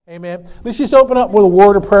Amen. Let's just open up with a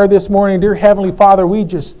word of prayer this morning. Dear Heavenly Father, we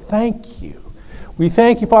just thank you. We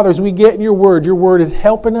thank you, Father, as we get in your word. Your word is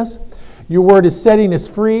helping us. Your word is setting us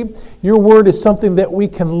free. Your word is something that we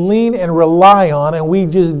can lean and rely on. And we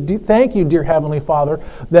just thank you, dear Heavenly Father,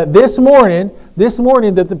 that this morning,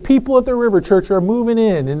 that the people at the River Church are moving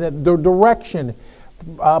in that the direction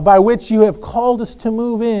by which you have called us to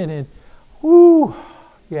move in. And,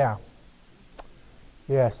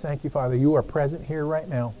 yes, thank you, Father. You are present here right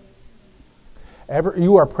now.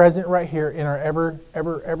 You are present right here in our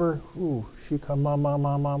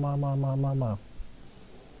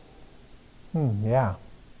yeah.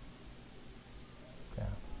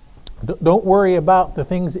 Don't worry about the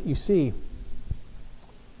things that you see.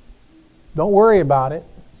 Don't worry about it.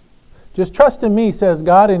 Just trust in me, says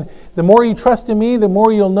God. And the more you trust in me, the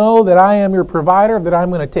more you'll know that I am your provider, that I'm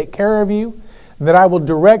going to take care of you, and that I will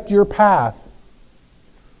direct your path.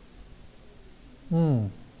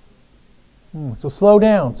 So slow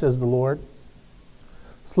down, says the Lord.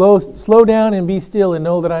 Slow down and be still and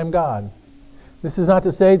know that I'm God. This is not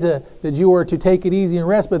to say that you are to take it easy and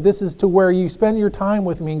rest, but this is to where you spend your time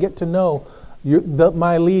with me and get to know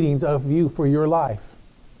my leadings of you for your life.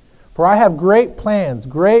 For I have great plans,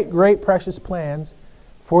 great precious plans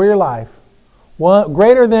for your life. One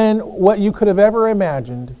greater than what you could have ever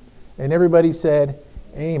imagined. And everybody said,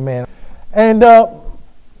 amen. And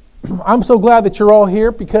I'm so glad that you're all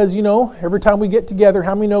here because, every time we get together,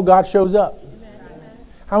 how many know God shows up? Amen.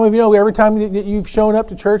 How many of you know every time that you've shown up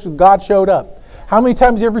to church, God showed up? How many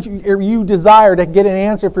times ever you desire to get an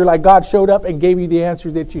answer for like God showed up and gave you the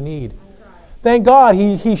answers that you need? Thank God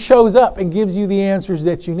He shows up and gives you the answers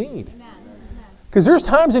that you need. Because there's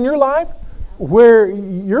times in your life where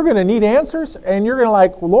you're going to need answers and you're going to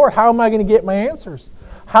like, well, Lord, how am I going to get my answers?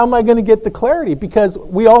 How am I going to get the clarity? Because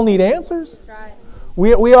we all need answers.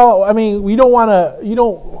 We all, we don't want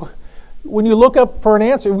to, when you look up for an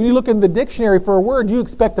answer, when you look in the dictionary for a word, you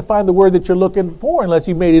expect to find the word that you're looking for unless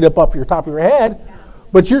you made it up off your top of your head. Yeah.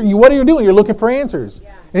 But what are you doing? You're looking for answers.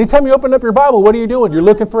 Yeah. Anytime you open up your Bible, what are you doing? You're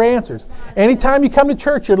looking for answers. Anytime you come to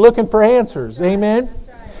church, you're looking for answers. Amen?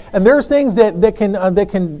 Right. And there's things that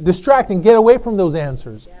can distract and get away from those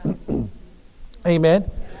answers. Yeah. Amen?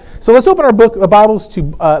 So let's open our Bibles to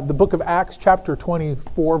the book of Acts chapter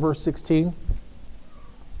 24, verse 16.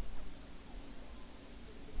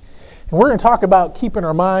 And we're going to talk about keeping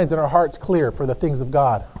our minds and our hearts clear for the things of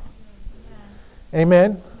God.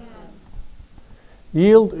 Amen?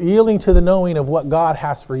 Yielding to the knowing of what God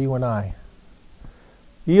has for you and I.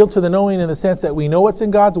 Yield to the knowing in the sense that we know what's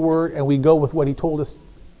in God's Word and we go with what He told us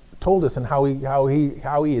and how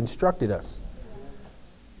He instructed us.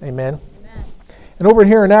 Amen? And over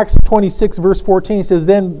here in Acts 26 verse 14 it says,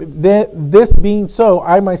 Then this being so,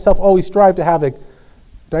 I myself always strive to have a... Did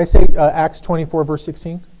I say Acts 24 verse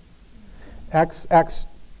 16? Acts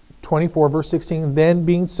 24, verse 16, Then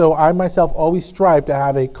being so, I myself always strive to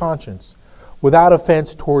have a conscience without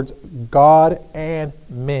offense towards God and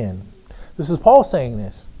men. This is Paul saying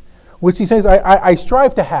this, which he says, I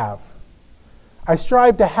strive to have. I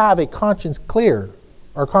strive to have a conscience clear,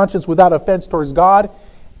 or conscience without offense towards God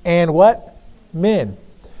and what? Men.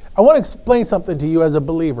 I want to explain something to you as a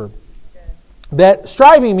believer. That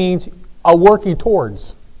striving means a working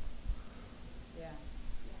towards.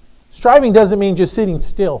 Striving doesn't mean just sitting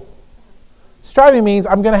still. Striving means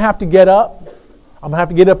I'm going to have to get up. I'm going to have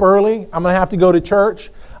to get up early. I'm going to have to go to church.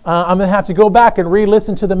 I'm going to have to go back and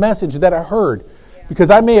re-listen to the message that I heard because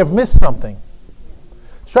I may have missed something.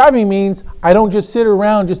 Striving means I don't just sit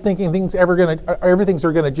around just thinking everything's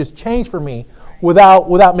going to just change for me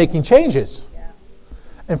without making changes.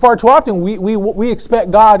 And far too often we expect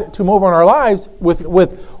God to move on our lives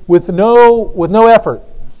with no effort.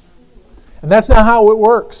 And that's not how it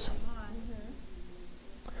works.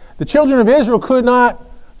 The children of Israel could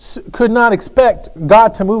not expect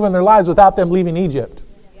God to move in their lives without them leaving Egypt.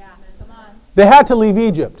 They had to leave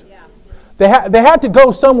Egypt. They had to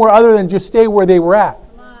go somewhere other than just stay where they were at.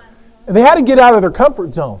 And they had to get out of their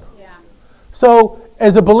comfort zone. So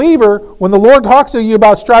as a believer, when the Lord talks to you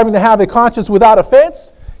about striving to have a conscience without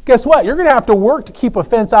offense, guess what? You're going to have to work to keep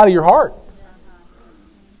offense out of your heart.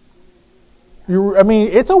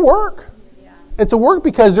 It's a work. It's a work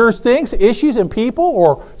because there's things, issues, and people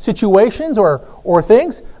or situations or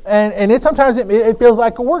things. And sometimes it feels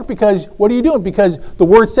like a work because what are you doing? Because the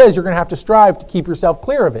Word says you're going to have to strive to keep yourself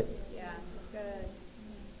clear of it. Yeah, good.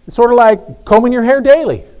 It's sort of like combing your hair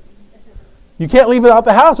daily. You can't leave it out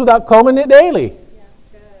the house without combing it daily. Yeah,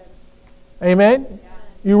 good. Amen? Yeah.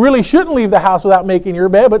 You really shouldn't leave the house without making your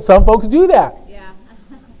bed, but some folks do that. Yeah.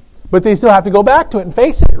 But they still have to go back to it and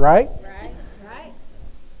face it, right?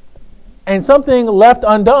 And something left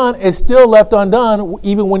undone is still left undone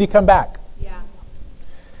even when you come back. Yeah.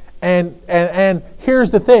 And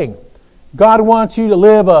here's the thing. God wants you to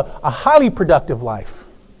live a highly productive life.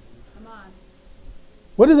 Come on.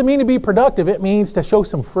 What does it mean to be productive? It means to show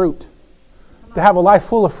some fruit. To have a life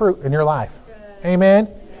full of fruit in your life. Good. Amen?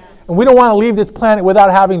 Yeah. And we don't want to leave this planet without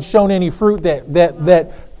having shown any fruit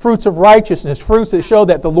that fruits of righteousness, fruits that show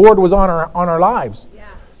that the Lord was on our lives. Yeah.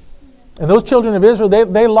 And those children of Israel,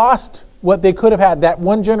 they lost what they could have had. That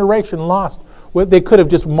one generation lost what they could have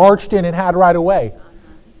just marched in and had right away.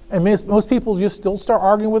 And most people just don't start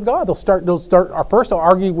arguing with God. They'll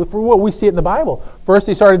argue with what we see it in the Bible. First,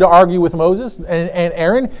 they started to argue with Moses and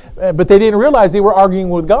Aaron, but they didn't realize they were arguing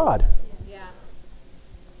with God. Yeah.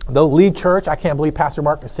 They'll leave church. I can't believe Pastor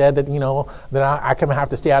Mark said that, that I can have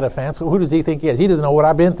to stay out of fence. Who does he think he is? He doesn't know what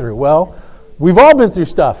I've been through. Well, we've all been through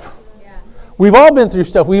stuff. Yeah. We've all been through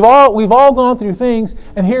stuff. We've all gone through things.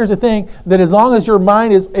 And here's the thing, that as long as your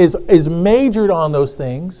mind is majored on those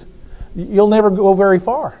things, you'll never go very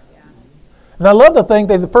far. Yeah. And I love the thing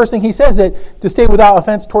that the first thing he says that to stay without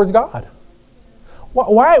offense towards God.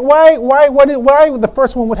 Why the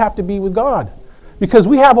first one would have to be with God? Because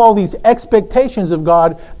we have all these expectations of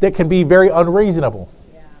God that can be very unreasonable.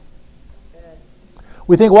 Yeah. Good.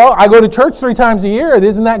 We think, well, I go to church 3 times a year.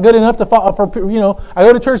 Isn't that good enough to follow? I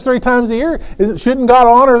go to church 3 times a year. Shouldn't God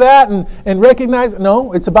honor that and recognize?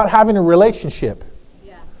 No, it's about having a relationship.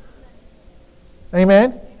 Yeah.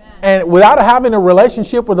 Amen? Amen. And without having a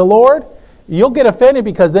relationship with the Lord, you'll get offended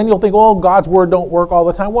because then you'll think, oh, God's word don't work all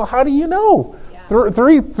the time. Well, how do you know? Yeah.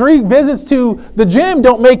 Three visits to the gym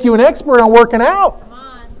don't make you an expert on working out. Come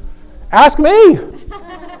on. Ask me.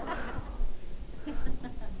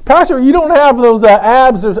 Pastor, you don't have those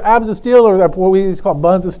abs of steel, or what we used to call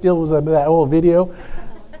buns of steel, was that old video.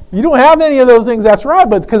 You don't have any of those things. That's right,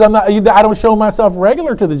 but because I don't show myself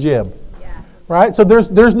regular to the gym. Yeah. Right? So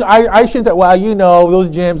I shouldn't say, well, those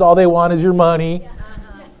gyms, all they want is your money.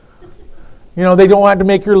 Uh-huh. They don't want to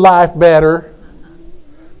make your life better.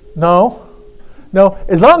 No.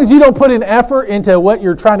 As long as you don't put an effort into what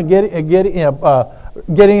you're trying to get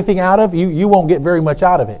anything out of, you won't get very much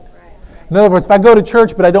out of it. Right. In other words, if I go to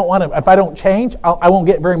church but if I don't change, I won't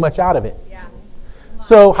get very much out of it. Yeah.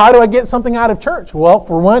 So how do I get something out of church? Well,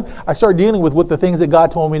 for one, I start dealing with the things that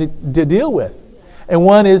God told me to deal with. And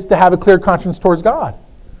one is to have a clear conscience towards God.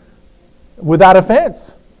 Without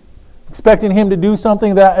offense. Expecting Him to do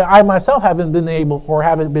something that I myself haven't been able or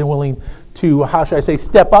haven't been willing to,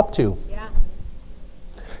 step up to. Yeah.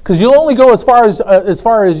 Because you'll only go as far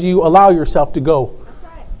as you allow yourself to go.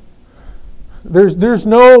 That's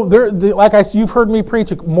right. You've heard me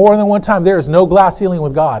preach more than one time. There is no glass ceiling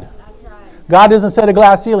with God. That's right. God doesn't set a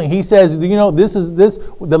glass ceiling. He says,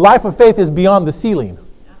 the life of faith is beyond the ceiling.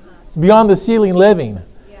 Uh-huh. It's beyond the ceiling living.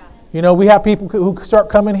 Yeah. We have people who start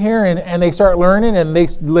coming here and they start learning, and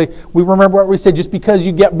we remember what we said. Just because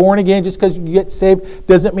you get born again, just because you get saved,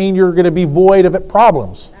 doesn't mean you're going to be void of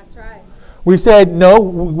problems. That's right. We said, no,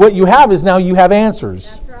 what you have is now you have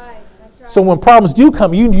answers. That's right. That's right. So when problems do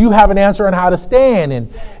come, you have an answer on how to stand,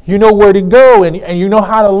 and you know where to go, and you know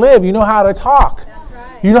how to live, you know how to talk. That's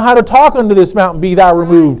right. You know how to talk unto this mountain, be thou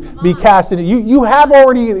removed, be cast into. You have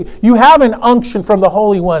an unction from the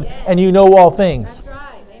Holy One, and you know all things. That's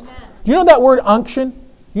right. Amen. Do you know that word unction?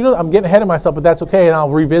 I'm getting ahead of myself, but that's okay, and I'll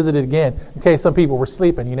revisit it again. Okay, some people were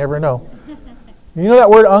sleeping. You never know. You know that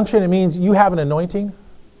word unction? It means you have an anointing.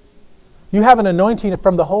 You have an anointing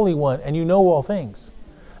from the Holy One, and you know all things.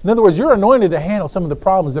 In other words, you're anointed to handle some of the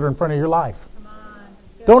problems that are in front of your life.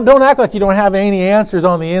 Come on. Don't act like you don't have any answers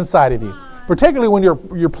on the inside of you, particularly when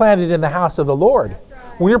you're planted in the house of the Lord.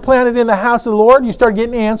 When you're planted in the house of the Lord, you start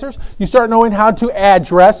getting answers. You start knowing how to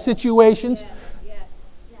address situations. Yes.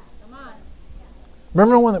 Yeah. Come on.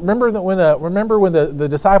 Remember when the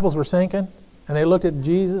disciples were sinking? And they looked at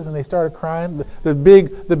Jesus and they started crying. The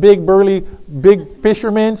big burly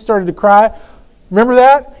fishermen started to cry. Remember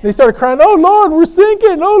that? They started crying, "Oh Lord, we're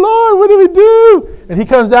sinking. Oh Lord, what do we do?" And He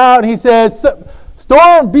comes out and He says,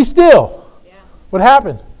 "Storm, be still." Yeah. What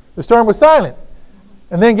happened? The storm was silent.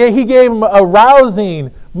 And then He gave them a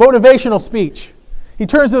rousing, motivational speech. He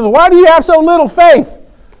turns to them, "Why do you have so little faith?"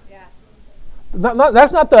 Yeah.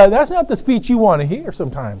 That's not the speech you want to hear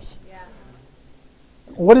sometimes. Yeah.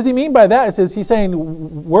 What does He mean by that? He's saying,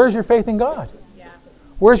 where's your faith in God? Yeah.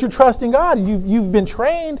 Where's your trust in God? You've been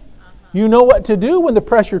trained. You know what to do when the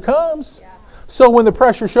pressure comes. Yeah. So when the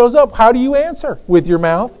pressure shows up, how do you answer? With your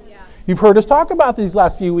mouth. Yeah. You've heard us talk about these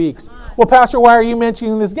last few weeks. Well, Pastor, why are you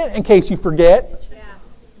mentioning this again? In case you forget. Yeah.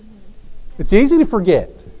 It's easy to forget,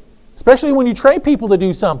 especially when you train people to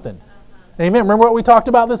do something. Amen. Remember what we talked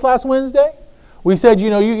about this last Wednesday? We said,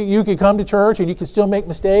 you could come to church and you can still make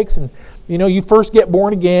mistakes, and you first get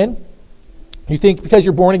born again. You think because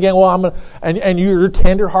you're born again, and you're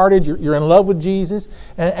tender-hearted, you're in love with Jesus,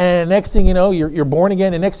 and next thing you know, you're born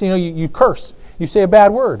again, and next thing you know, you curse. You say a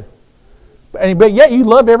bad word. But yet you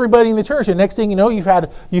love everybody in the church, and next thing you know, you've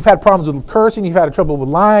had problems with cursing, you've had trouble with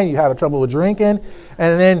lying, you've had trouble with drinking,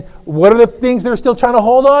 and then what are the things they're still trying to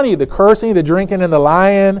hold on to you? The cursing, the drinking, and the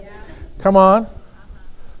lying. Yeah. Come on.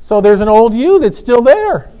 So there's an old you that's still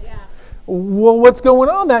there. Yeah. Well, what's going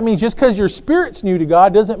on? That means just because your spirit's new to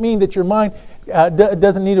God doesn't mean that your mind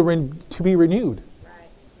doesn't need to be renewed. Right.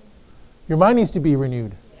 Your mind needs to be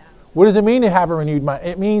renewed. Yeah. What does it mean to have a renewed mind?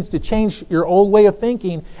 It means to change your old way of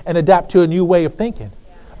thinking and adapt to a new way of thinking,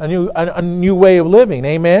 yeah. a new way of living.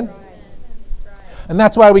 Amen. Right. Right. And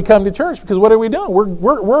that's why we come to church, because what are we doing?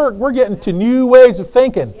 We're getting to new ways of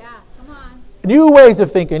thinking. Yeah. Come on. New ways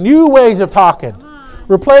of thinking, new ways of talking.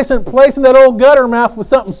 Replacing that old gutter mouth with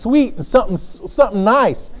something sweet and something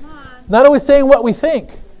nice. Not always saying what we think.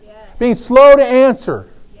 Yeah. Being slow to answer.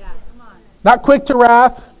 Yeah. Come on. Not quick to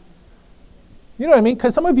wrath. You know what I mean?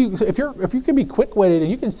 Because some of you, if you can be quick-witted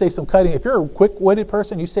and you can say some cutting, if you're a quick-witted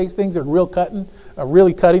person, you say things that are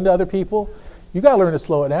really cutting to other people, you got to learn to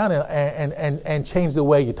slow it down and change the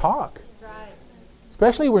way you talk. That's right.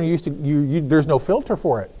 Especially when there's no filter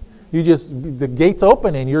for it. The gate's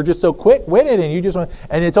open and you're just so quick-witted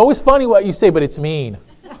and it's always funny what you say, but it's mean.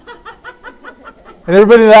 And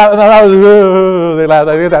everybody they laugh,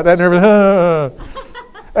 they get that nervous.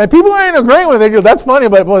 And people ain't agreeing with it. That's funny,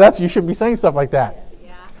 but boy, you shouldn't be saying stuff like that.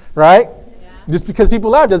 Yeah. Right? Yeah. Just because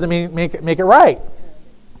people laugh doesn't mean make it right.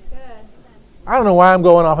 Good. I don't know why I'm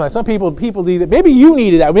going off on that. Some people need that. Maybe you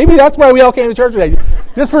needed that. Maybe that's why we all came to church today.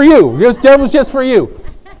 Just for you. That was just for you.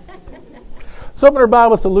 So open our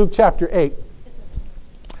Bibles to Luke chapter 8.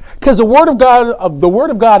 Because the Word of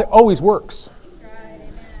God always works. Right,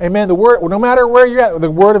 amen. The Word, no matter where you're at, the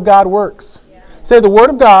Word of God works. Yeah. Say, the Word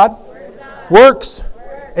of God, works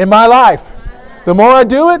in my life. The more I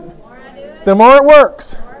do it, the more it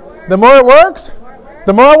works. The more it works,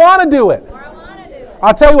 the more I want to do it.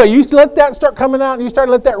 I'll tell you what, you let that start coming out and you start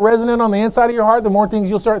to let that resonate on the inside of your heart, the more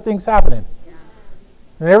things happening.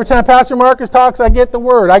 And every time Pastor Marcus talks, I get the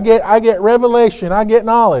word. I get revelation. I get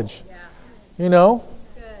knowledge. Yeah. Good.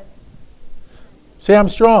 Say, I'm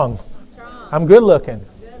strong. I'm good looking.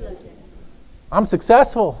 I'm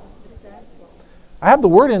successful. I have the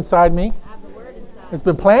word inside me. It's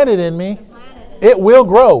been planted in me. It will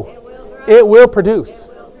grow. It will produce.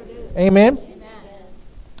 Amen.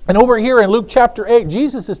 And over here in Luke chapter 8,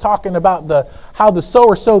 Jesus is talking about how the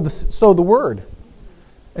sower sowed the word.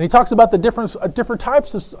 And he talks about the different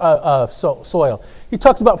types of soil. He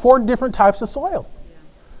talks about 4 different types of soil.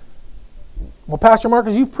 Well, Pastor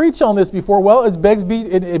Marcus, you've preached on this before. Well, it begs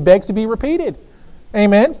to be repeated.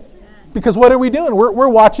 Amen. Because what are we doing? We're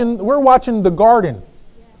watching the garden.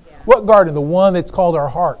 What garden? The one that's called our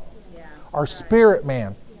heart. Our spirit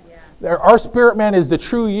man. Our spirit man is the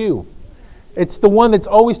true you. It's the one that's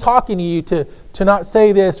always talking to you to not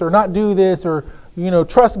say this or not do this or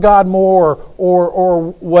trust God more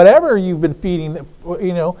or whatever you've been feeding,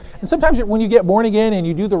 And sometimes when you get born again and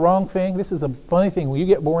you do the wrong thing, this is a funny thing. When you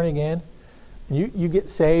get born again, you get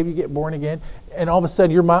saved, you get born again, and all of a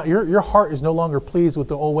sudden your heart is no longer pleased with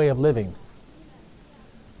the old way of living.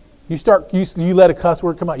 You let a cuss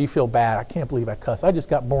word come out, you feel bad. I can't believe I cussed. I just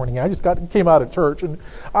got born again. I just came out of church and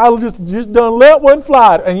I just done let one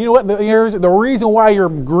fly. And you know what? The reason why you're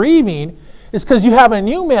grieving is because you have a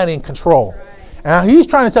new man in control. And he's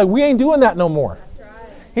trying to say, we ain't doing that no more. That's right.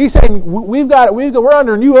 He's saying, we're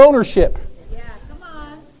under new ownership. Yeah, come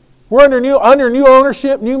on. We're under new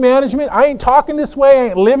ownership, new management. I ain't talking this way. I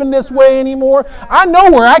ain't living this way anymore. I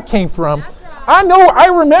know where I came from. That's right. I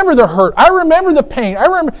remember the hurt. I remember the pain. I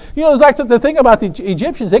remember, it's like the thing about the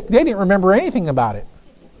Egyptians. They didn't remember anything about it.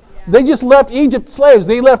 Yeah. They just left Egypt slaves.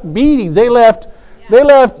 They left beatings. They left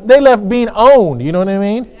being owned. You know what I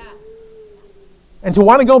mean? Yeah. And to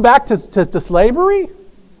want to go back to slavery?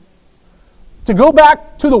 To go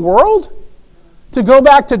back to the world? To go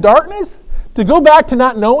back to darkness? To go back to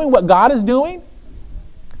not knowing what God is doing?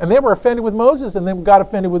 And they were offended with Moses and then got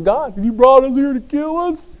offended with God. You brought us here to kill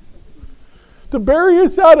us? To bury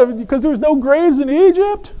us because there's no graves in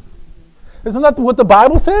Egypt? Isn't that what the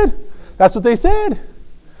Bible said? That's what they said.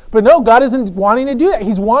 But no, God isn't wanting to do that.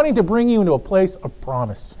 He's wanting to bring you into a place of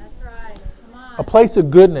promise. That's right. Come on. A place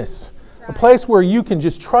of goodness. A place where you can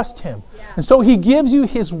just trust Him. Yeah. And so He gives you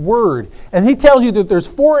His Word. And He tells you that there's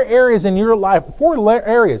 4 areas in your life. 4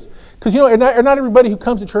 areas. Because not everybody who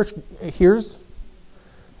comes to church hears.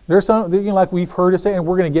 There's some, like we've heard us say, and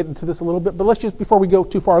we're going to get into this a little bit, but let's just, before we go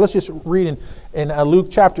too far, let's just read in Luke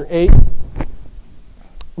chapter 8.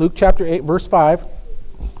 Luke chapter 8, verse 5.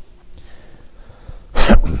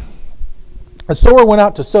 A sower went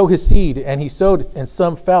out to sow his seed, and he sowed, and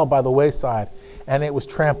some fell by the wayside, and it was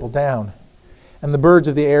trampled down. And the birds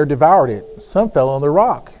of the air devoured it. Some fell on the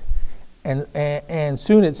rock, and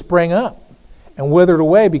soon it sprang up and withered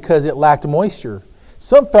away because it lacked moisture.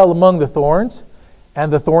 Some fell among the thorns,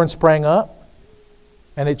 and the thorns sprang up,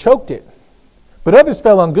 and it choked it. But others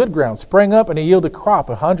fell on good ground, sprang up, and it yielded a crop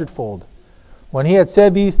 100-fold. When he had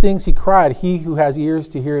said these things, he cried, "He who has ears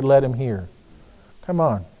to hear, let him hear." Come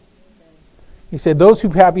on. He said, those who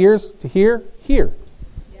have ears to hear, hear.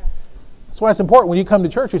 Yeah. That's why it's important when you come to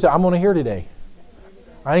church, you say, I'm going to hear today.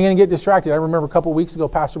 I ain't going to get distracted. I remember a couple of weeks ago,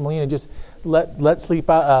 Pastor Molina just let slip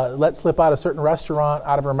out a certain restaurant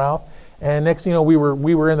out of her mouth. And next thing you know, we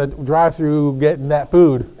were in the drive-thru getting that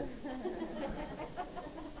food.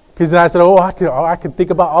 Because then I said, all I could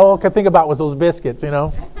think about was those biscuits, you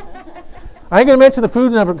know. I ain't going to mention the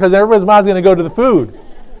food number because everybody's mind's going to go to the food.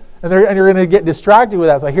 And you're going to get distracted with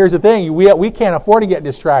that. So here's the thing. We can't afford to get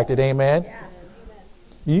distracted. Amen.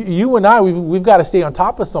 Yeah. You and I, we've got to stay on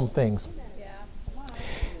top of some things. Yeah.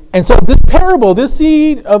 And so this parable, this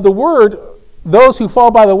seed of the word, those who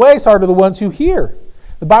fall by the wayside are the ones who hear.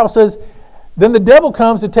 The Bible says, then the devil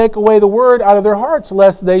comes to take away the word out of their hearts,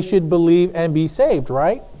 lest they should believe and be saved,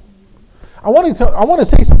 right? I want to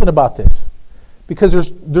say something about this,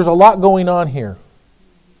 because there's a lot going on here.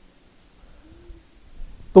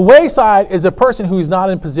 The wayside is a person who's not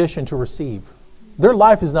in position to receive. Their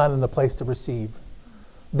life is not in the place to receive.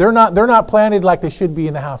 They're not planted like they should be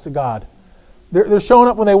in the house of God. They're showing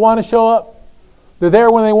up when they want to show up. They're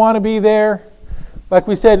there when they want to be there. Like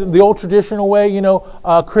we said, the old traditional way,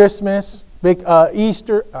 Christmas, big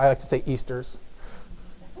Easter. I like to say Easters.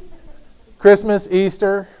 Christmas,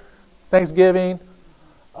 Easter, Thanksgiving,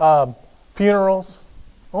 funerals.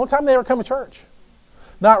 The only time they ever come to church.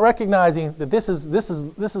 Not recognizing that this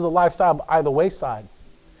is a lifestyle by the wayside.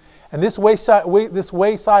 And this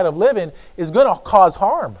wayside of living is going to cause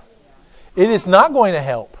harm. It is not going to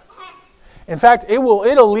help. In fact,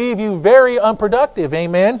 it'll leave you very unproductive.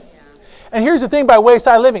 Amen? And here's the thing by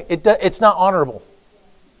wayside living. It's not honorable.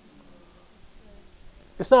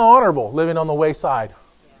 It's not honorable living on the wayside.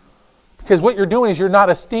 Because what you're doing is you're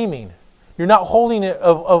not esteeming. You're not holding it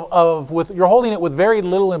you're holding it with very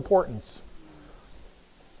little importance.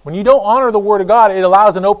 When you don't honor the Word of God, it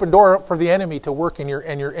allows an open door for the enemy to work in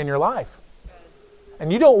your life.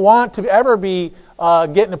 And you don't want to ever be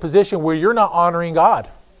get in a position where you're not honoring God.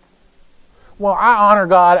 Well, I honor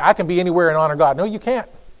God. I can be anywhere and honor God. No, you can't.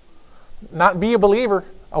 Not be a believer.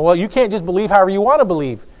 Well, you can't just believe however you want to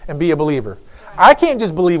believe and be a believer. I can't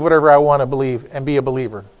just believe whatever I want to believe and be a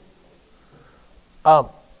believer. A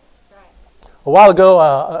while ago,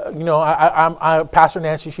 I Pastor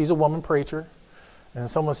Nancy, she's a woman preacher. And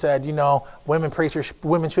someone said, women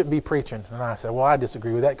shouldn't be preaching. And I said, well, I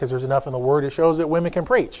disagree with that because there's enough in the Word that shows that women can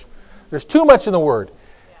preach. There's too much in the Word.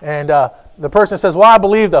 And the person says, well, I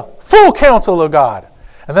believe the full counsel of God.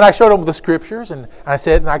 And then I showed them the Scriptures, and I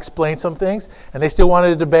explained some things, and they still wanted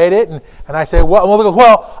to debate it. And I said,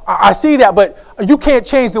 well, I see that, but you can't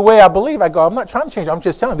change the way I believe. I go, I'm not trying to change it. I'm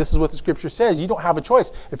just telling you, this is what the Scripture says. You don't have a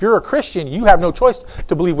choice. If you're a Christian, you have no choice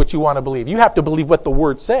to believe what you want to believe. You have to believe what the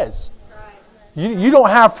Word says. You don't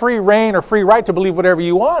have free reign or free right to believe whatever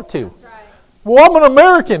you want to. Right. Well, I'm an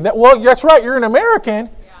American. Well, that's right, you're an American.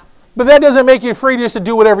 Yeah. But that doesn't make you free just to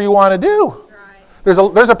do whatever you want to do.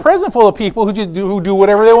 Right. There's a prison full of people who do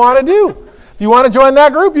whatever they want to do. If you want to join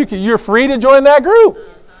that group, you're free to join that group.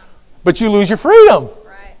 But you lose your freedom.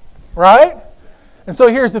 Right? And so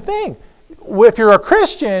here's the thing. If you're a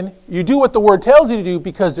Christian, you do what the Word tells you to do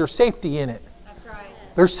because there's safety in it. That's right.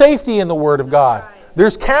 There's safety in the Word of God. Right.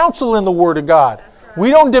 There's counsel in the Word of God. Right.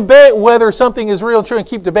 We don't debate whether something is real and true and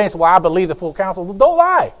keep debating. Well, I believe the full counsel. Don't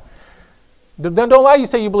lie. Don't lie. You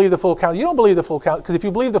say you believe the full counsel. You don't believe the full counsel. Because if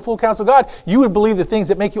you believe the full counsel of God, you would believe the things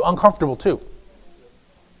that make you uncomfortable too.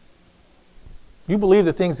 You believe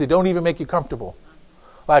the things that don't even make you comfortable.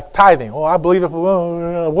 Like tithing. Oh, I believe it.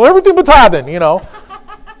 Well, everything but tithing,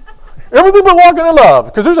 Everything but walking in love.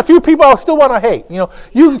 Because there's a few people I still want to hate.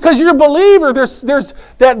 Because you're a believer, there's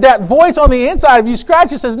that voice on the inside of you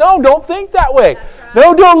scratch. It says, no, don't think that way. Right.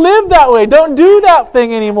 No, don't live that way. Don't do that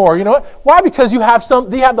thing anymore. You know what? Why? Because you have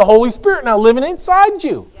the Holy Spirit now living inside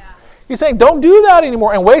you. Yeah. He's saying, don't do that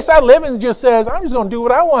anymore. And wayside living just says, I'm just going to do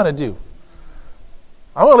what I want to do.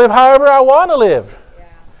 I'm going to live however I want to live. Yeah.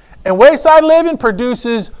 And wayside living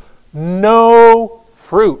produces no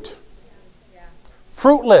fruit. Yeah.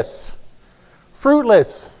 Fruitless.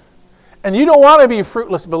 And you don't want to be a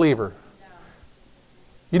fruitless believer.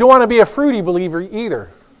 You don't want to be a fruity believer either.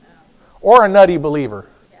 Or a nutty believer.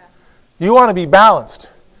 You want to be balanced.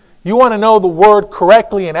 You want to know the Word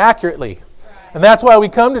correctly and accurately. And that's why we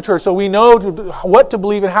come to church, so we know what to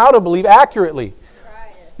believe and how to believe accurately.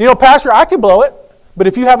 You know, Pastor, I could blow it. But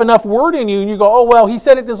if you have enough word in you and you go, oh, well, he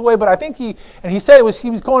said it this way, but I think he said he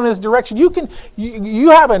was going in this direction. You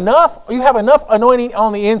have enough anointing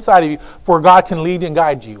on the inside of you for God can lead and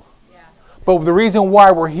guide you. Yeah. But the reason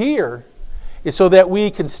why we're here is so that we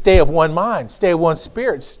can stay of one mind, stay of one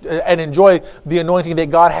spirit, and enjoy the anointing that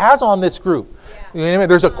God has on this group. Yeah. You know what I mean?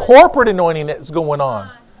 There's a corporate anointing that's going on.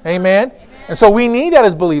 Amen? Amen. And so we need that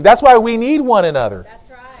as believers. That's why we need one another. That's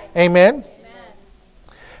right. Amen?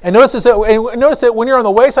 And notice that when you're on the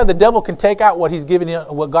wayside, the devil can take out what he's given you,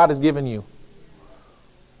 what God has given you.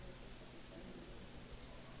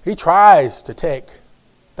 He tries to take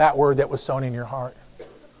that word that was sown in your heart.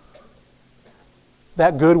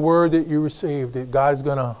 That good word that you received, that God's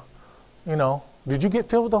going to, did you get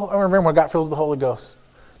filled with the Holy Ghost? I remember when I got filled with the Holy Ghost.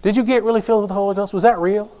 Did you get really filled with the Holy Ghost? Was that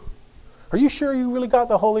real? Are you sure you really got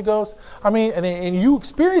the Holy Ghost? I mean, and you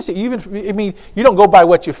experience it. You don't go by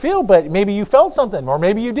what you feel, but maybe you felt something, or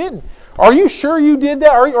maybe you didn't. Are you sure you did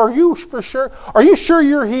that? Are you for sure? Are you sure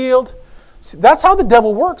you're healed? See, that's how the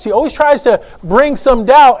devil works. He always tries to bring some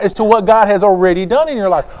doubt as to what God has already done in your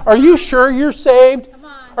life. Are you sure you're saved? Come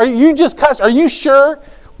on. Are you just cussed? Are you sure?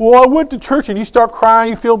 Well, I went to church and you start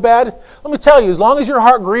crying, you feel bad. Let me tell you, as long as your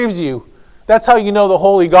heart grieves you, that's how you know the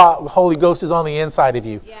Holy Ghost is on the inside of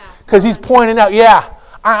you. Yeah. Because he's pointing out,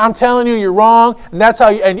 I'm telling you, you're wrong, and that's how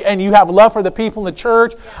you, and you have love for the people in the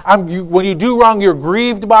church. When you do wrong, you're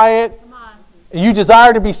grieved by it. Come on. You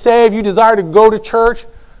desire to be saved. You desire to go to church.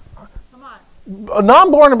 Come on.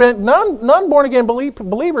 Non-born again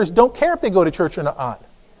believers don't care if they go to church or not.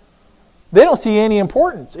 They don't see any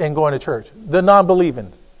importance in going to church. The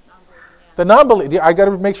non-believing. The non-believing. I got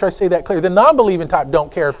to make sure I say that clear. The non-believing type don't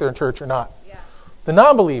care if they're in church or not. Yeah. The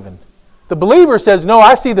non-believing. The believer says, no,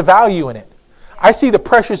 I see the value in it. I see the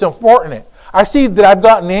precious important in it. I see that I've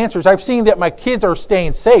gotten answers. I've seen that my kids are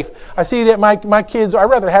staying safe. I see that my kids, I'd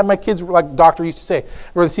rather have my kids, like the doctor used to say, I'd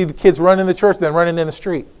rather see the kids running in the church than running in the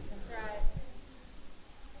street. That's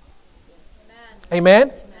right. Amen?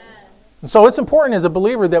 Amen? And so it's important as a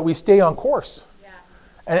believer that we stay on course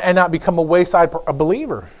and not become a wayside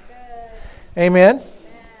believer. Good. Amen? Amen?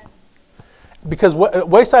 Because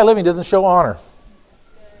wayside living doesn't show honor.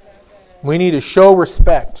 We need to show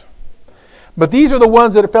respect. But these are the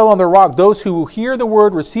ones that fell on the rock, those who hear the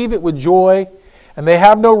word, receive it with joy, and they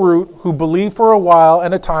have no root, who believe for a while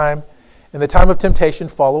and a time, in the time of temptation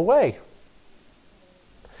fall away.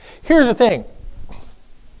 Here's the thing.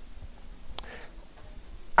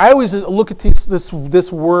 I always look at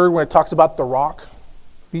this word when it talks about the rock.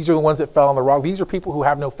 These are the ones that fell on the rock. These are people who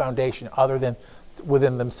have no foundation other than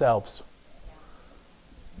within themselves.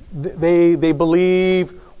 They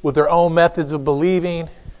believe with their own methods of believing.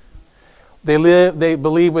 They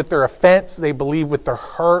believe with their offense. They believe with their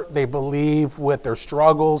hurt. They believe with their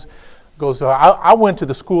struggles. I went to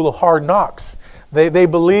the school of hard knocks. They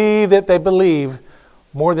believe that they believe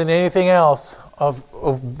more than anything else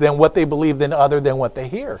than what they believe than other than what they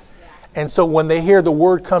hear. Yeah. And so when they hear the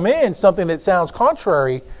word come in, something that sounds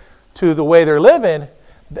contrary to the way they're living,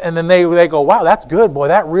 and then they go, wow, that's good, boy.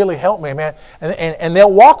 That really helped me, man. And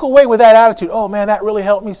they'll walk away with that attitude. Oh, man, that really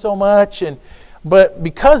helped me so much. But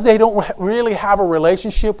because they don't really have a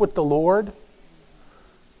relationship with the Lord,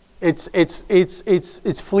 it's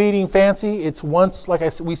fleeting fancy. It's once,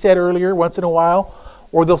 like we said earlier, once in a while.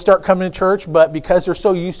 Or they'll start coming to church, but because they're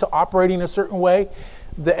so used to operating a certain way,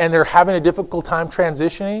 and they're having a difficult time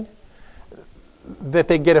transitioning, that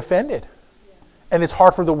they get offended. And it's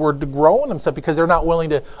hard for the word to grow in themselves because they're not willing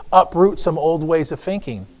to uproot some old ways of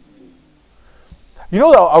thinking. You know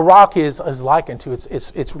what a rock is likened to?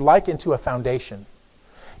 It's likened to a foundation.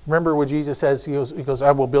 Remember what Jesus says? He goes,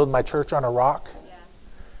 I will build my church on a rock. Yeah.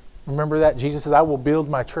 Remember that? Jesus says, I will build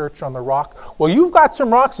my church on the rock. Well, you've got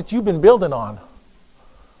some rocks that you've been building on.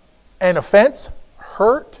 And offense,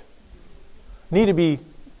 hurt, need to be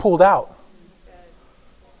pulled out.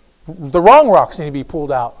 The wrong rocks need to be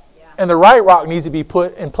pulled out. And the right rock needs to be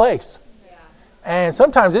put in place. Yeah. And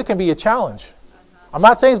sometimes it can be a challenge. I'm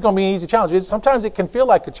not saying it's going to be an easy challenge. Sometimes it can feel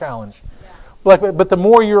like a challenge. Yeah. But the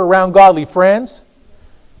more you're around godly friends,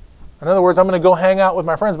 in other words, I'm going to go hang out with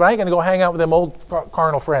my friends, but I ain't going to go hang out with them old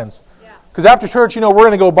carnal friends. Because after church, we're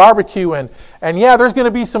going to go barbecue, and there's going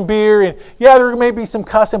to be some beer, and there may be some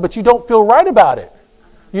cussing, but you don't feel right about it.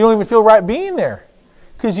 You don't even feel right being there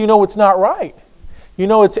because you know it's not right. You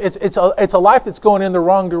know it's a life that's going in the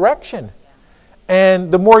wrong direction.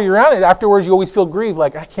 And the more you're around it, afterwards you always feel grieved.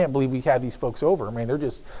 Like, I can't believe we had these folks over. I mean,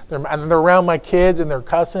 they're around my kids and they're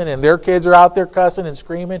cussing, and their kids are out there cussing and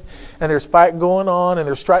screaming, and there's fighting going on, and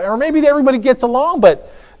there's strife. Or maybe everybody gets along,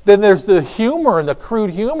 but then there's the humor and the crude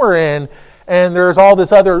humor, and there's all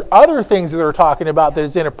this other things that they're talking about that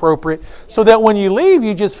is inappropriate. So that when you leave,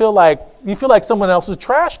 you just feel like someone else's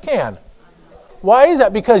trash can. Why is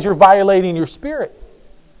that? Because you're violating your spirit.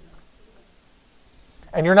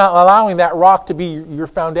 And you're not allowing that rock to be your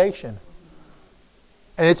foundation.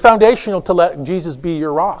 And it's foundational to let Jesus be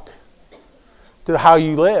your rock to how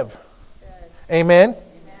you live. Amen?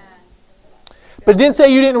 But it didn't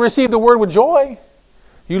say you didn't receive the word with joy.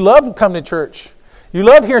 You love to come to church. You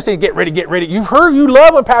love hearing saying, get ready, get ready. You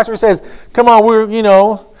love when pastor says, come on,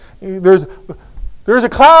 there's a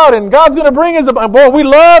cloud and God's going to bring us a... Boy, we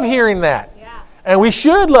love hearing that. Yeah. And we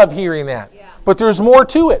should love hearing that. Yeah. But there's more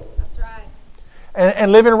to it. That's right.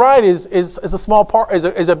 And living right is a small part,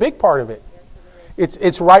 is a big part of it. Yes,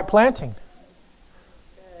 It's right planting.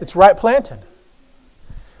 It's right planting.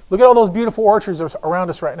 Look at all those beautiful orchards around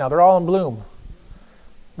us right now. They're all in bloom.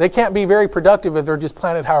 They can't be very productive if they're just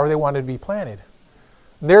planted however they wanted to be planted.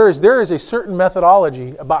 There is a certain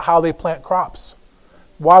methodology about how they plant crops.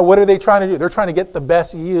 Why? What are they trying to do? They're trying to get the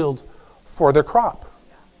best yield for their crop.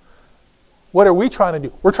 What are we trying to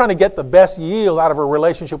do? We're trying to get the best yield out of a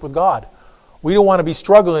relationship with God. We don't want to be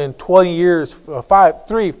struggling 20 years,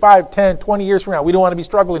 10, 20 years from now. We don't want to be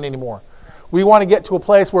struggling anymore. We want to get to a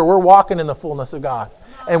place where we're walking in the fullness of God.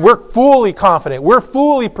 And we're fully confident. We're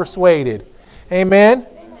fully persuaded. Amen?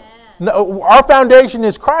 No, our foundation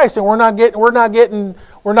is Christ, and we're not getting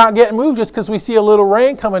moved just because we see a little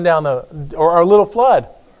rain coming down or a little flood.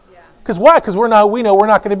 Because why? Because we know we're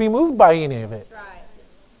not going to be moved by any of it. That's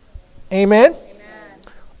right. Amen? Amen.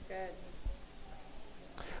 Good.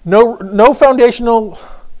 No foundational...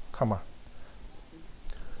 Come on.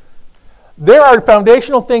 There are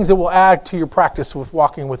foundational things that will add to your practice with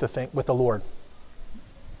walking with the Lord.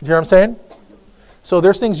 You hear what I'm saying? So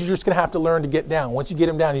there's things you're just going to have to learn to get down. Once you get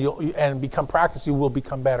them down and become practice, you will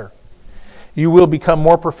become better. You will become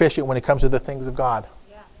more proficient when it comes to the things of God.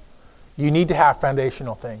 Yeah. You need to have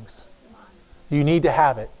foundational things. You need to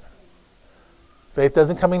have it. Faith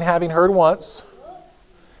doesn't come in having heard once.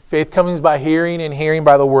 Faith comes by hearing, and hearing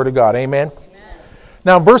by the word of God. Amen? Amen.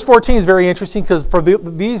 Now, verse 14 is very interesting because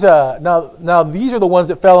these are the ones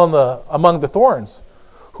that fell among the thorns,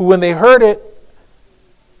 who when they heard it,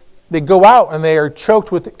 they go out and they are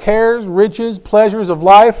choked with cares, riches, pleasures of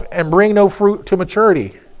life, and bring no fruit to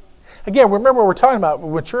maturity. Again, remember we're talking about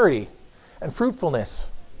maturity and fruitfulness.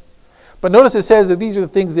 But notice it says that these are the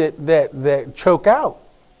things that choke out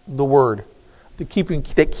the word, that keep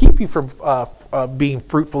you from being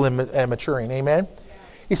fruitful and maturing. Amen? Yeah.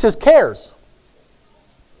 He says cares.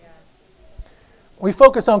 Yeah. We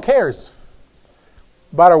focus on cares.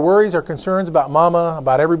 About our worries, our concerns about mama,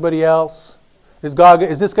 about everybody else. Is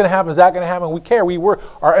this going to happen? Is that going to happen? We care.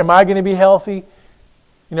 Am I going to be healthy?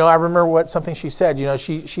 I remember something she said.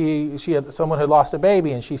 Someone had lost a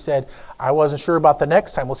baby, and she said, I wasn't sure about the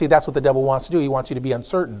next time. Well, see, that's what the devil wants to do. He wants you to be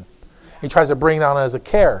uncertain. He tries to bring that on as a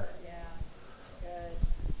care. Yeah. Good.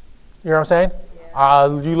 You know what I'm saying? Yeah.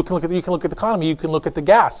 You can look at the economy. You can look at the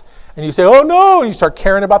gas, and you say, "Oh no!" And you start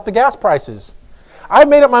caring about the gas prices. I've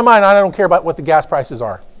made up my mind. I don't care about what the gas prices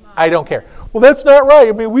are. I don't care. Well, that's not right.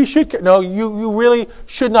 I mean, we should care. No, you really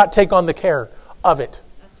should not take on the care of it.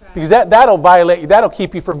 That's right. Because that'll violate you. That'll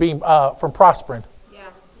keep you from being from prospering. Yeah.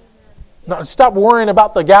 No, stop worrying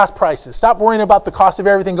about the gas prices. Stop worrying about the cost of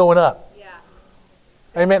everything going up. Yeah.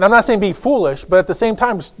 Amen. I'm not saying be foolish, but at the same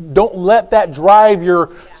time, just don't let that drive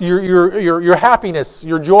your happiness,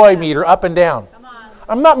 your joy meter up and down. Come on.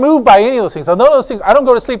 I'm not moved by any of those things. I know those things. I don't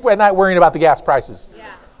go to sleep at night worrying about the gas prices. Yeah.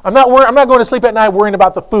 I'm not going to sleep at night worrying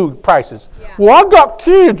about the food prices. Yeah. Well, I've got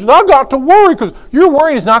kids and I've got to worry because your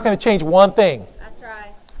worrying is not going to change one thing. That's right.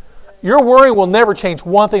 Your worrying will never change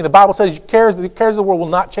one thing. The Bible says the cares of the world will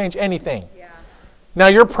not change anything. Yeah. Now,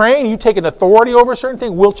 you're praying, you take an authority over a certain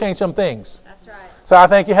thing, will change some things. That's right. So I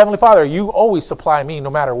thank you, Heavenly Father, you always supply me no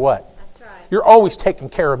matter what. That's right. You're always taking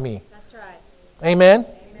care of me. That's right. Amen?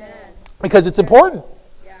 Amen. Because it's important.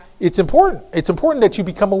 Yeah. It's important. It's important that you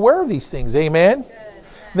become aware of these things. Amen? Good.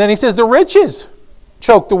 Then he says the riches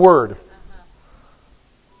choke the word.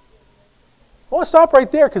 I want to stop right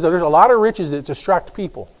there because there's a lot of riches that distract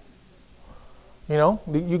people.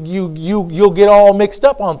 You'll get all mixed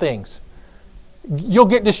up on things. You'll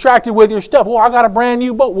get distracted with your stuff. Well, I got a brand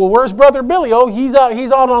new boat. Well, where's Brother Billy? Oh, he's on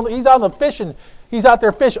the fishing. He's out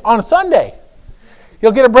there fishing on a Sunday.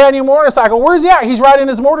 He'll get a brand new motorcycle. Where's he at? He's riding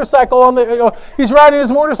his motorcycle he's riding his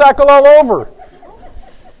motorcycle all over.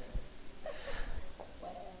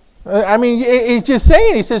 I mean, he's just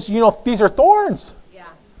saying, he says, these are thorns. Yeah.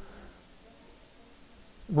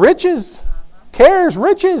 Riches, cares,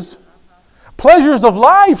 riches, pleasures of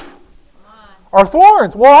life are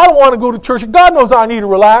thorns. Well, I don't want to go to church. God knows I need to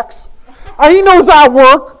relax. He knows I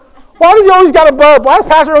work. Why does he always got to bug? Why does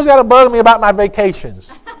Pastor always got to bug me about my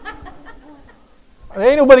vacations?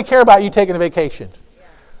 Ain't nobody care about you taking a vacation.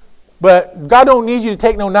 But God don't need you to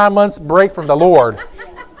take no 9 months break from the Lord.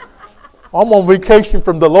 I'm on vacation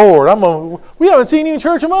from the Lord. We haven't seen you in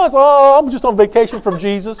church in months. Oh, I'm just on vacation from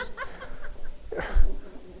Jesus.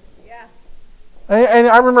 Yeah. And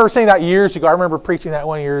I remember saying that years ago. I remember preaching that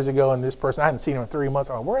 1 year ago, and this person, I hadn't seen him in 3 months.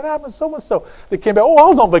 I'm like, where happened so much so? They came back, I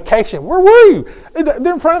was on vacation. Where were you?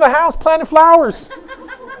 They're in front of the house planting flowers.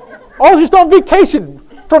 I was just on vacation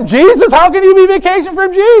from Jesus? How can you be vacation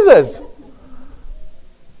from Jesus?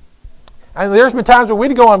 And there's been times where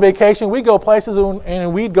we'd go on vacation, we'd go places,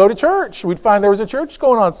 and we'd go to church. We'd find there was a church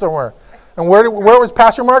going on somewhere. And where was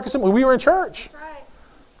Pastor Marcus? We were in church.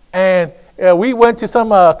 That's right. And we went to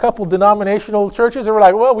some couple denominational churches, and we're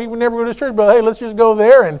like, well, we would never go to church, but hey, let's just go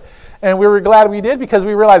there. And we were glad we did, because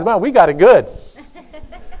we realized, wow, we got it good.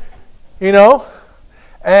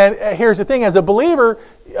 And here's the thing, as a believer,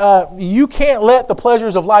 you can't let the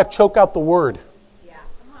pleasures of life choke out the word. Yeah.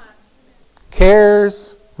 Come on.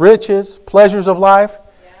 Cares, riches, pleasures of life.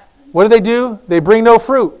 Yeah. What do? They bring no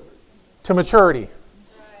fruit to maturity.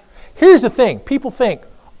 Right. Here's the thing. People think,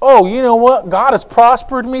 oh, you know what? God has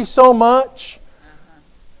prospered me so much.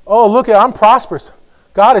 Oh, look, I'm prosperous.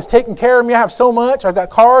 God has taken care of me. I have so much. I've got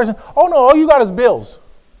cars. Oh, no, all you got is bills.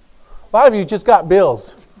 A lot of you just got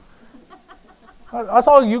bills. That's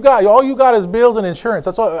all you got. All you got is bills and insurance.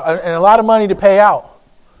 That's all, and a lot of money to pay out.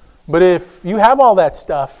 But if you have all that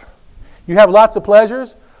stuff, you have lots of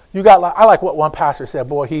pleasures. I like what one pastor said.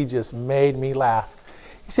 Boy, he just made me laugh.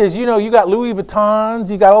 He says, you got Louis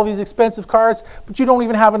Vuittons, you got all these expensive cars, but you don't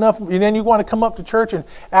even have enough. And then you want to come up to church and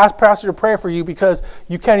ask pastor to pray for you because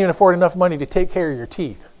you can't even afford enough money to take care of your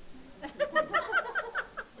teeth.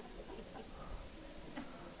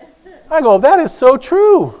 I go, that is so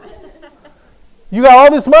true. You got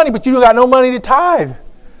all this money, but you got no money to tithe.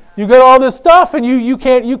 You got all this stuff, and you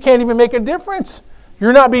can't even make a difference.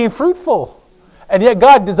 You're not being fruitful. And yet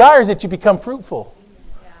God desires that you become fruitful.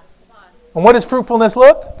 Yeah. Come on. And what does fruitfulness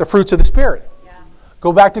look? The fruits of the Spirit. Yeah.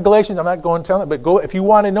 Go back to Galatians. I'm not going to tell them, but go if you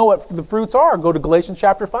want to know what the fruits are, go to Galatians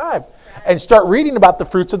chapter 5 and start reading about the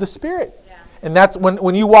fruits of the Spirit. Yeah. And that's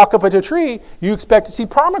when you walk up at a tree, you expect to see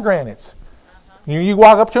pomegranates. You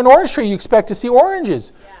walk up to an orange tree, you expect to see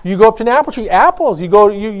oranges. Yeah. You go up to an apple tree, apples. You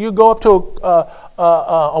go up to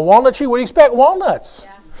a walnut tree, what do you expect? Walnuts.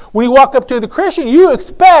 Yeah. When you walk up to the Christian, you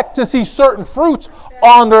expect to see certain fruits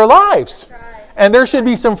on their lives. Right. And there should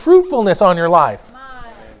be some fruitfulness on your life.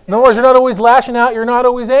 In other words, you're not always lashing out, you're not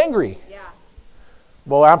always angry. Yeah.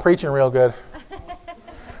 Boy, I'm preaching real good.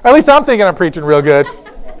 At least I'm thinking I'm preaching real good.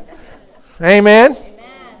 Amen? Amen.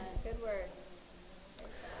 Good word.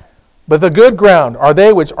 But the good ground are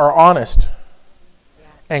they which are honest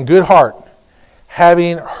and good heart,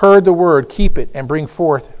 having heard the word, keep it and bring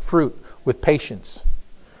forth fruit with patience.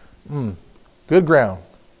 Good ground.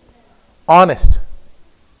 Honest.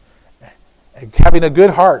 Having a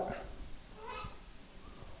good heart.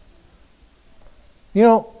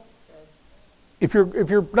 If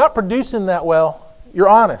you're not producing that well, you're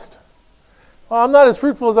honest. Well, I'm not as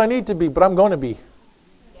fruitful as I need to be, but I'm going to be.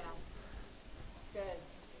 Yeah.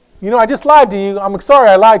 Good. I just lied to you. I'm sorry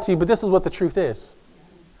I lied to you, but this is what the truth is.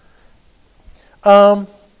 I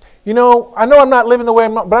know I'm not living the way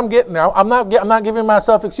but I'm getting there. I'm not giving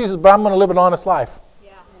myself excuses, but I'm going to live an honest life.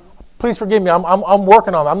 Yeah. Please forgive me. I'm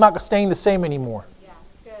working on it. I'm not staying the same anymore. Yeah.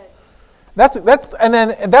 Good.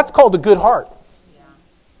 That's called a good heart. Yeah.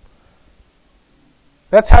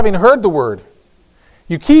 That's having heard the word.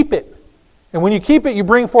 You keep it. And when you keep it, it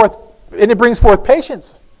brings forth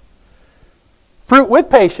patience. Fruit with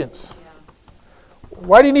patience. Yeah.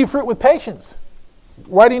 Why do you need fruit with patience?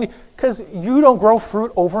 Because you don't grow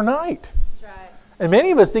fruit overnight. That's right. And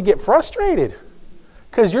many of us, they get frustrated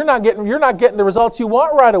because you're not getting the results you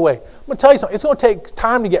want right away. I'm going to tell you something. It's going to take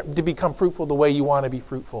time to become fruitful the way you want to be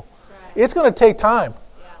fruitful. Right. It's going to take time.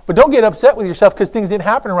 Yeah. But don't get upset with yourself because things didn't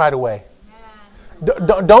happen right away.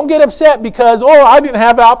 Don't get upset because, I didn't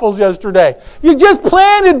have apples yesterday. You just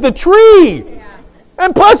planted the tree. Yeah.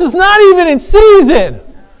 And plus, it's not even in season.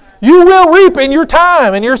 You will reap in your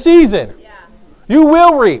time, in your season. Yeah. You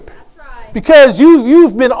will reap. That's right. Because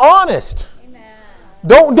you've been honest. Amen.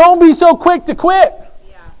 Don't be so quick to quit.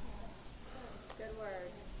 Yeah. Good word.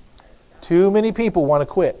 Too many people want to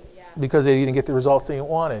quit Yeah. because they didn't get the results they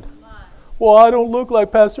wanted. Well, I don't look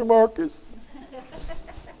like Pastor Marcus.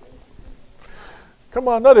 Come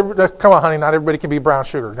on, come on, honey. Not everybody can be brown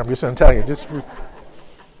sugar. I'm just going to tell you. Just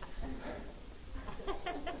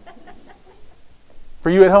for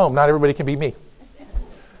you at home, not everybody can be me.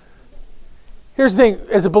 Here's the thing: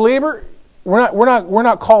 as a believer, we're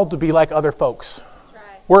not called to be like other folks. That's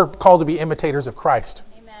right. We're called to be imitators of Christ.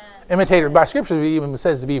 Amen. Imitator by Scripture it even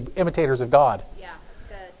says to be imitators of God. Yeah, that's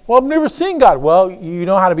good. Well, I've never seen God. Well, you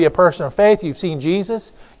know how to be a person of faith. You've seen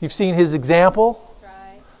Jesus. You've seen His example. That's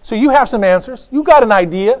right. So you have some answers. You've got an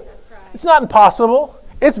idea. That's right. It's not impossible.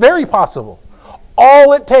 It's very possible.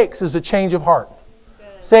 All it takes is a change of heart.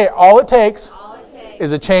 Good. Say it. All it takes All it takes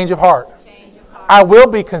is a change of heart. change of heart. I will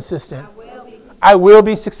be consistent. will be consistent. I will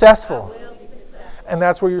be successful. Will be successful. And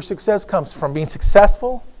that's where your success comes from. Being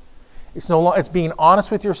successful, it's being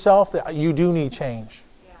honest with yourself that you do need change.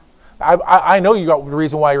 Yeah. I know you got the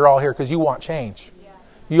reason why you're all here because you want change. Yeah.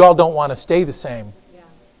 You all don't want to stay the same. Yeah.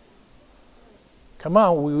 Come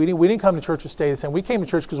on, we didn't come to church to stay the same. We came to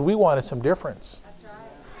church because we wanted some difference. That's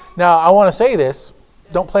right. Now, I want to say this.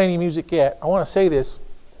 Don't play any music yet. I want to say this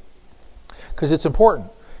because it's important.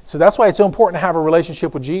 So that's why it's so important to have a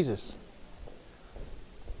relationship with Jesus.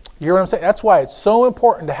 You hear what I'm saying? That's why it's so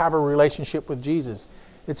important to have a relationship with Jesus.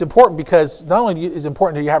 It's important because not only is it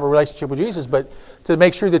important that you have a relationship with Jesus, but to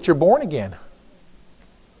make sure that you're born again.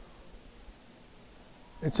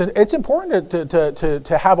 It's important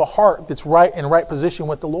to have a heart that's right in right position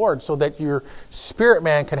with the Lord so that your spirit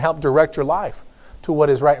man can help direct your life to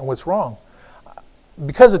what is right and what's wrong.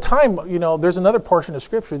 Because of time, there's another portion of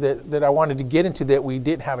Scripture that I wanted to get into that we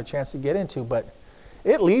didn't have a chance to get into, but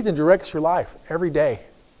it leads and directs your life every day.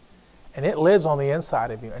 And it lives on the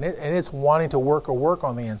inside of you. And it's wanting to work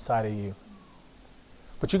on the inside of you.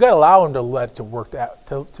 But you got to allow Him to let it to work that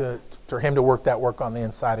for Him to work that work on the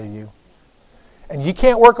inside of you. And you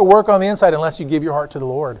can't work on the inside unless you give your heart to the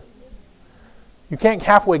Lord. You can't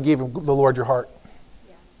halfway give the Lord your heart.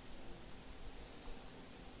 Yeah.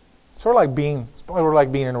 It's sort of like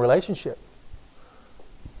being in a relationship.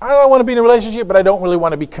 I want to be in a relationship, but I don't really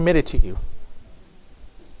want to be committed to you.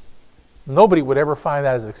 Nobody would ever find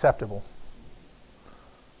that as acceptable.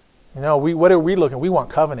 What are we looking? We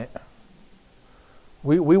want covenant.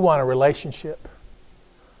 We want a relationship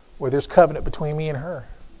where there's covenant between me and her.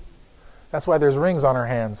 That's why there's rings on our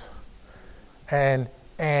hands. And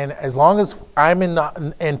as long as I'm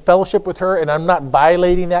in fellowship with her and I'm not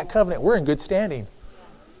violating that covenant, we're in good standing.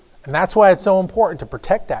 And that's why it's so important to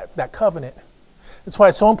protect that covenant. That's why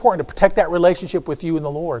it's so important to protect that relationship with you and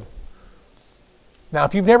the Lord. Now,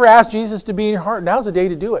 if you've never asked Jesus to be in your heart, now's the day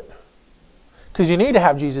to do it. Because you need to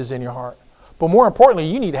have Jesus in your heart. But more importantly,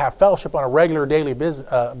 you need to have fellowship on a regular daily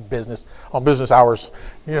business hours.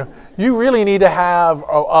 You really need to have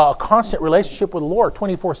a constant relationship with the Lord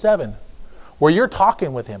 24/7, where you're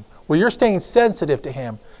talking with Him, where you're staying sensitive to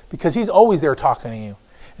Him, because He's always there talking to you.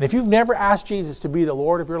 And if you've never asked Jesus to be the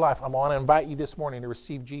Lord of your life, I want to invite you this morning to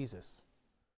receive Jesus.